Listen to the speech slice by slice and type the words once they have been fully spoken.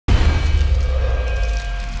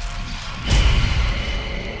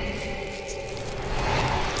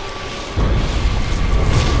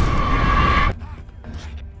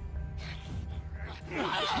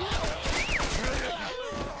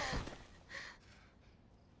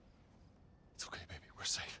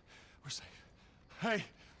We're safe. Hey,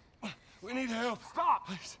 we need help. Stop!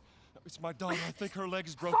 Please. It's my daughter. I think her leg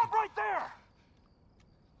is broken. Stop right there!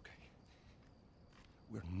 Okay.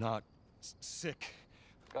 We're not sick.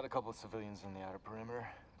 Got a couple of civilians on the outer perimeter.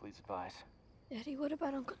 Please advise. Daddy, what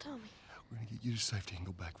about Uncle Tommy? We're gonna get you to safety and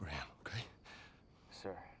go back for him, okay?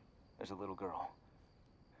 Sir, there's a little girl.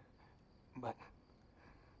 But...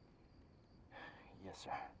 Yes,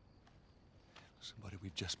 sir. Somebody,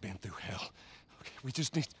 we've just been through hell. Okay, we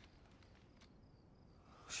just need...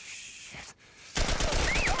 Shit.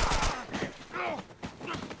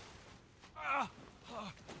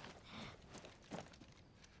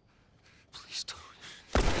 Please don't.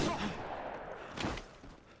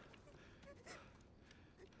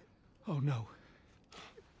 Oh, no.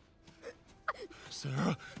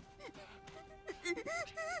 Sarah.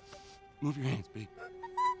 Move your hands, baby.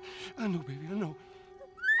 I know, baby, I know.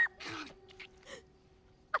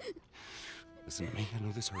 Listen to me. I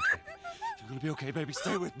know this hurts, baby. You're gonna be okay, baby.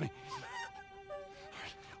 Stay with me. All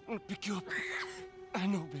right, I'm gonna pick you up. I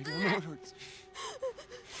know, baby. I know it hurts.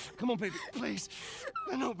 Come on, baby. Please.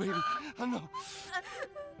 I know, baby. I know.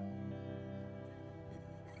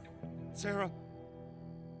 Sarah.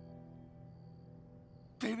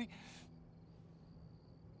 Baby.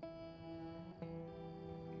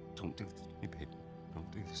 Don't do this to me, baby.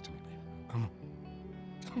 Don't do this to me, baby. Come on.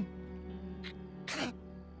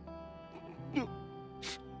 No.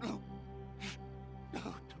 No. No, no,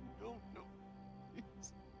 no, no.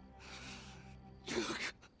 Please.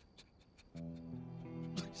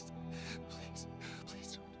 Please. Please.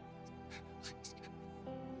 Please don't. Please.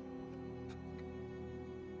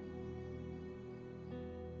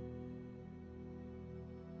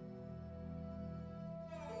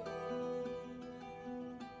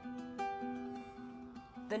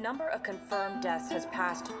 The number of confirmed deaths has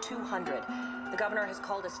passed 200. The governor has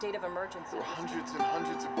called a state of emergency. There are hundreds and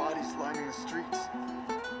hundreds of bodies lining the streets.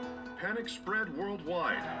 Panic spread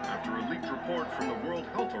worldwide after a leaked report from the World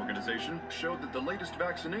Health Organization showed that the latest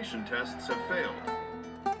vaccination tests have failed.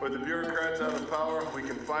 With the bureaucrats out of power, we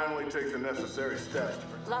can finally take the necessary steps.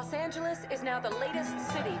 Los Angeles is now the latest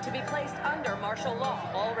city to be placed under martial law.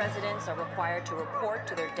 All residents are required to report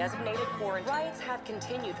to their designated quarantine. Riots have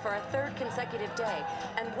continued for a third consecutive day,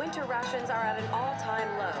 and winter rations are at an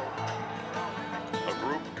all-time low. A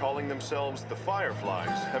group calling themselves the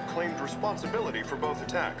Fireflies have claimed responsibility for both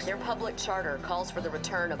attacks. Their public charter calls for the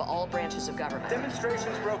return of all branches of government.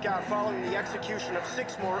 Demonstrations broke out following the execution of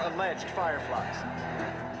 6 more alleged Fireflies.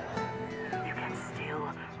 You can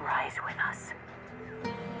still rise with us.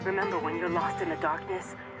 Remember, when you're lost in the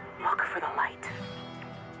darkness, look for the light.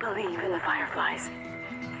 Believe in the Fireflies.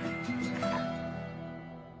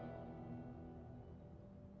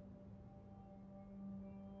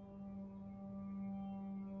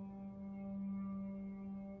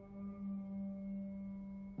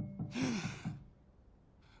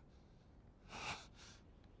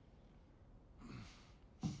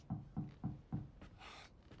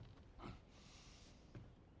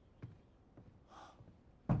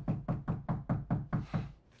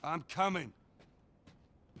 I'm coming.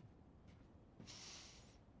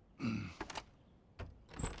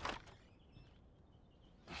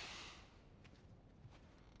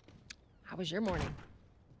 How was your morning?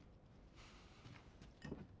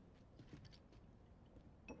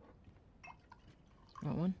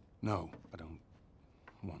 Want one? No, I don't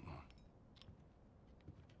want one.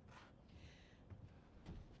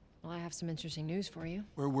 Well, I have some interesting news for you.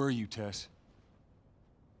 Where were you, Tess?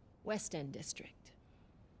 West End District.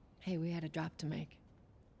 Hey, we had a drop to make.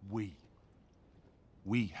 We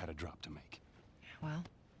had a drop to make. Well,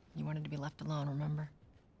 you wanted to be left alone, remember?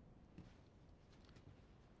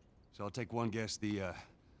 So I'll take one guess. The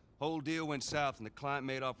whole deal went south and the client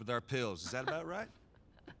made off with our pills. Is that about right?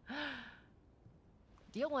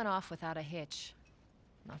 Deal went off without a hitch.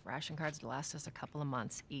 Enough ration cards to last us a couple of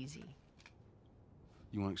months, easy.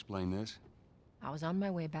 You want to explain this? I was on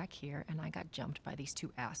my way back here and I got jumped by these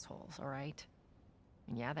 2 assholes, all right?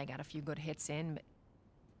 And yeah, they got a few good hits in, but...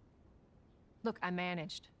 Look, I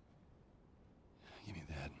managed. Give me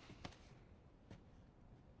that.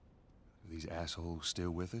 Are these assholes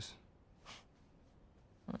still with us?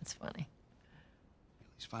 Well, that's funny.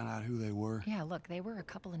 At least find out who they were. Yeah, look, they were a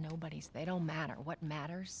couple of nobodies. They don't matter. What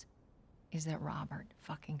matters is that Robert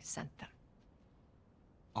fucking sent them.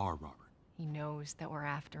 Our Robert. He knows that we're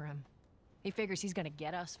after him. He figures he's gonna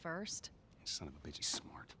get us first. Son of a bitch, he's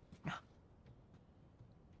smart. No.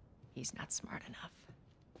 He's not smart enough.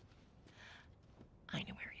 I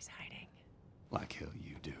know where he's hiding. Like hell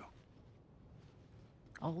you do.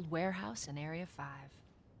 Old warehouse in Area 5.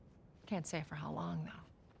 Can't say for how long, though.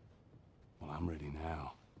 Well, I'm ready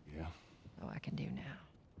now, Yeah? Oh, I can do now.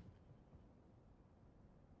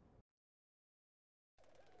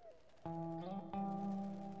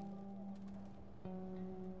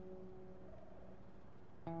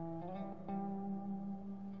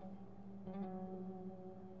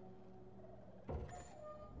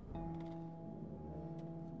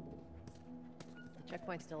 The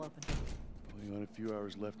checkpoint's still open. Only got a few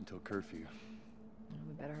hours left until curfew. Well,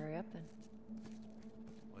 we better hurry up then.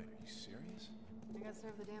 Wait, are you serious? I got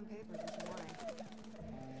served the damn papers this morning.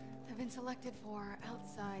 I've been selected for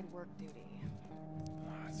outside work duty.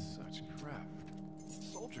 Oh, it's such crap.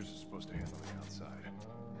 Soldiers are supposed to handle the outside.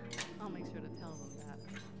 I'll make sure to tell them that.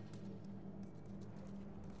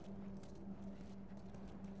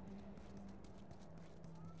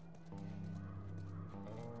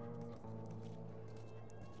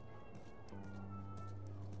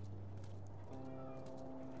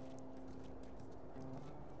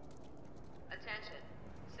 Attention.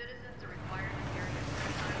 Citizens are required to carry a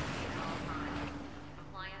certified ID at all times.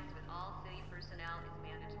 Compliance with all city personnel is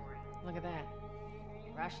mandatory. Look at that.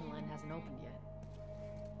 Ration line hasn't opened yet.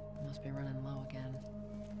 Must be running low again.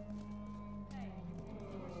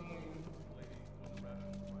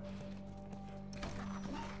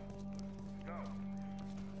 Go.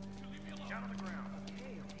 Down on the ground.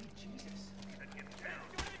 Hey, Jesus. Get down.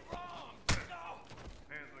 Wrong! No!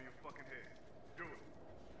 Hands on your fucking head. Do it.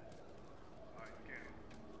 All right, get it.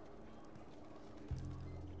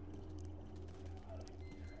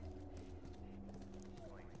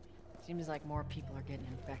 Seems like more people are getting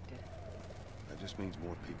infected. That just means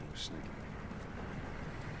more people are sneaking.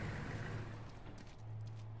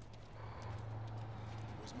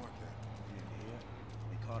 Where's Mark at? He didn't hear.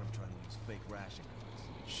 They caught him trying to use fake ration cards.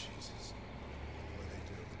 Jesus. What'd they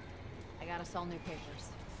do? I got us all new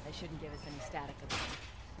papers. They shouldn't give us any static of them.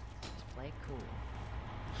 Just play it cool.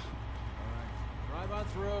 All right, drive on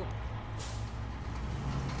through.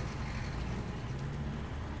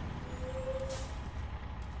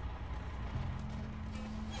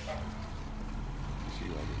 See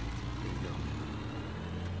you, Albert. Here you go.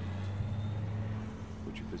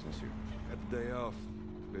 What's your business here? Got the day off.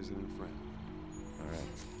 Visiting a friend. All right,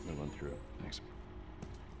 we'll run through it. Thanks.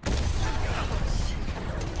 Get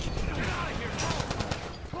out of here!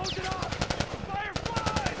 Close it up!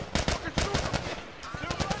 Fireflies! Fucking shoot them!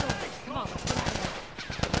 They're running! Come on, let's get out of here.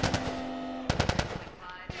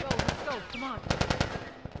 Go, let's go, come on. All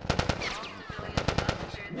civilians must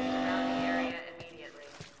clear the surrounding area immediately.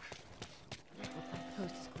 Looks like the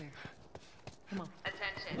coast is clear. Come on.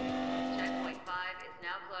 Attention. Checkpoint 5 is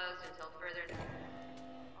now closed until further notice.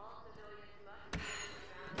 All civilians must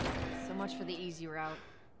clear the surrounding. So much for the easy route.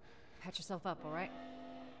 Patch yourself up, all right?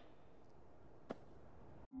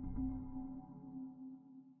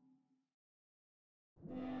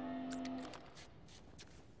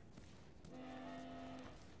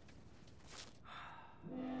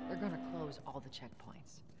 They're gonna close all the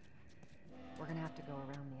checkpoints. We're gonna have to go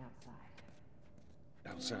around the outside.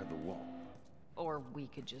 Outside the wall. Or we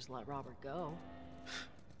could just let Robert go.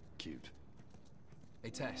 Cute. Hey,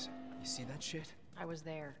 Tess, you see that shit? I was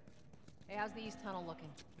there. Hey, how's the east tunnel looking?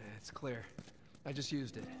 It's clear. I just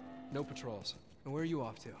used it. No patrols. And where are you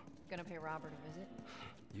off to? Gonna pay Robert a visit?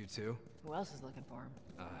 You too? Who else is looking for him?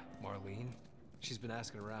 Marlene? She's been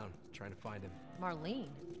asking around, trying to find him. Marlene?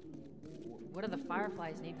 What do the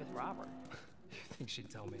Fireflies need with Robert? You think she'd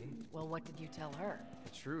tell me? Well, what did you tell her? The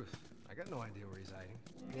truth. I got no idea where he's hiding.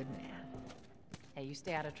 Good man. Hey, you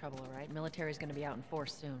stay out of trouble, all right? Military's gonna be out in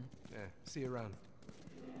force soon. Yeah, see you around.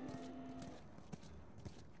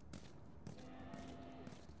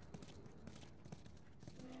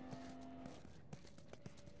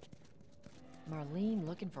 Marlene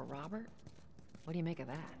looking for Robert? What do you make of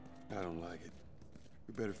that? I don't like it.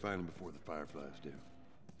 We better find him before the Fireflies do.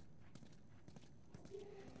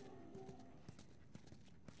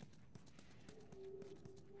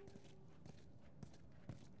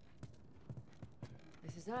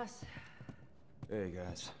 This is us. Hey,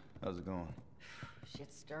 guys. How's it going?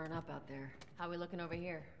 Shit's stirring up out there. How we looking over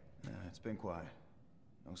here? It's been quiet.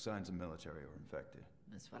 No signs of military or infected.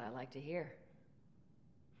 That's what I like to hear.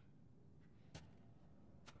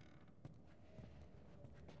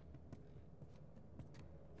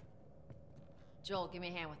 Joel, give me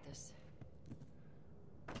a hand with this.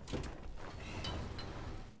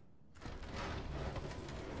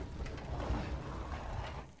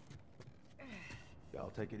 Y'all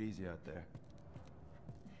take it easy out there.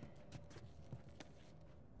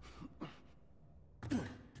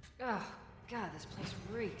 Oh, God, this place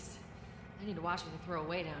reeks. I need to watch what they throw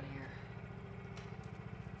away down here.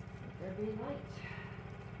 Let there be light.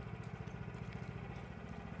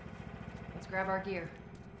 Let's grab our gear.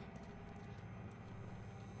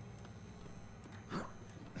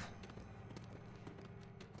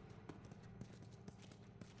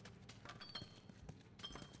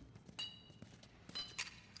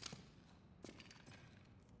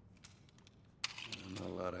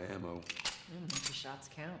 out of ammo. Make the shots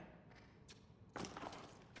count.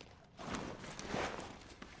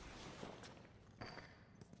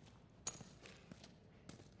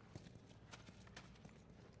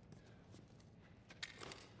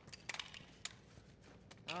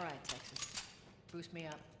 All right, Texas. Boost me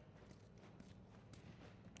up.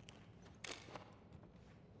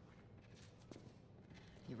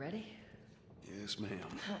 You ready? Yes, ma'am.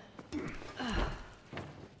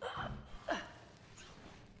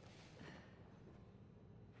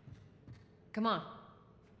 Come on.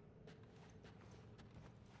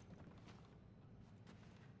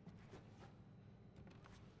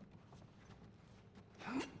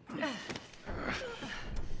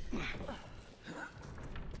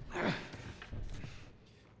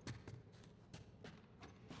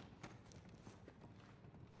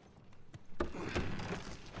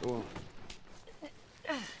 Go on.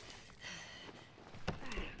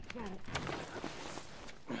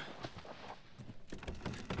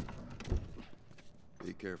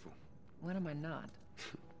 Be careful. When am I not?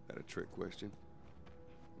 That a trick question?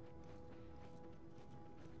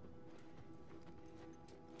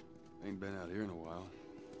 Ain't been out here in a while.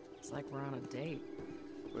 It's like we're on a date.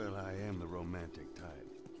 Well, I am the romantic type.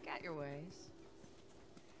 You got your ways.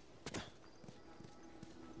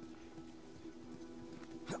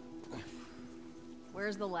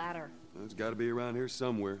 Where's the ladder? Well, it's got to be around here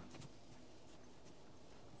somewhere.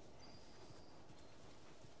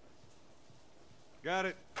 Got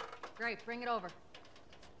it. Great, bring it over.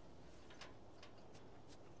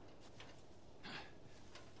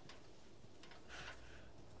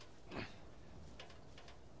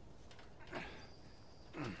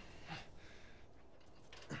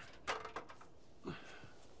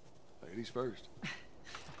 Ladies first.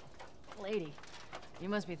 Lady, you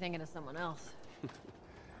must be thinking of someone else.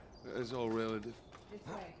 It's all relative. This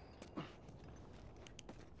way.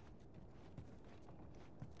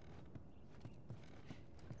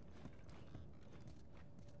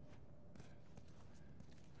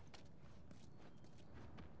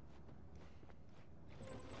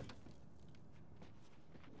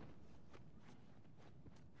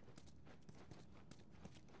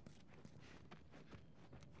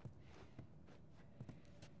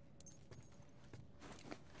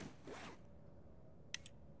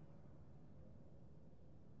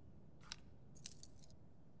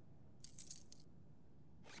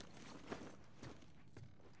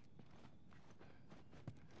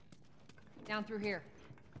 Down through here.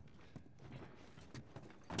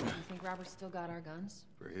 You think Robert's still got our guns?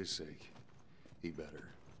 For his sake, he better.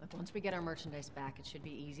 Look, once we get our merchandise back, it should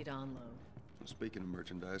be easy to unload. Well, speaking of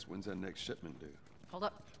merchandise, when's that next shipment due? Hold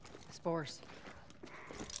up. Spores.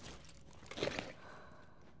 Where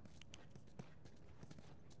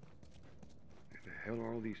the hell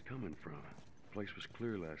are all these coming from? The place was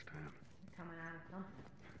clear last time. Coming out of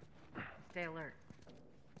something. Stay alert.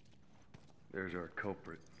 There's our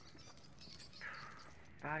culprit.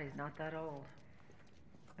 Body's not that old.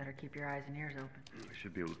 Better keep your eyes and ears open. We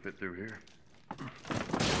should be able to fit through here.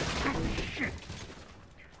 Shit!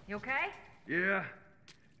 You okay? Yeah.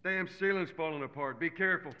 Damn ceiling's falling apart. Be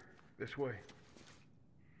careful. This way.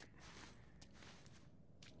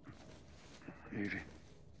 Easy.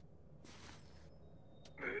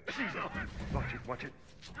 Watch it, watch it.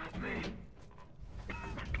 Help me.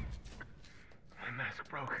 My mask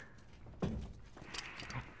broke.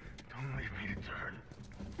 Don't leave me to turn.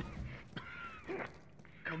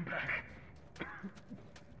 Come back.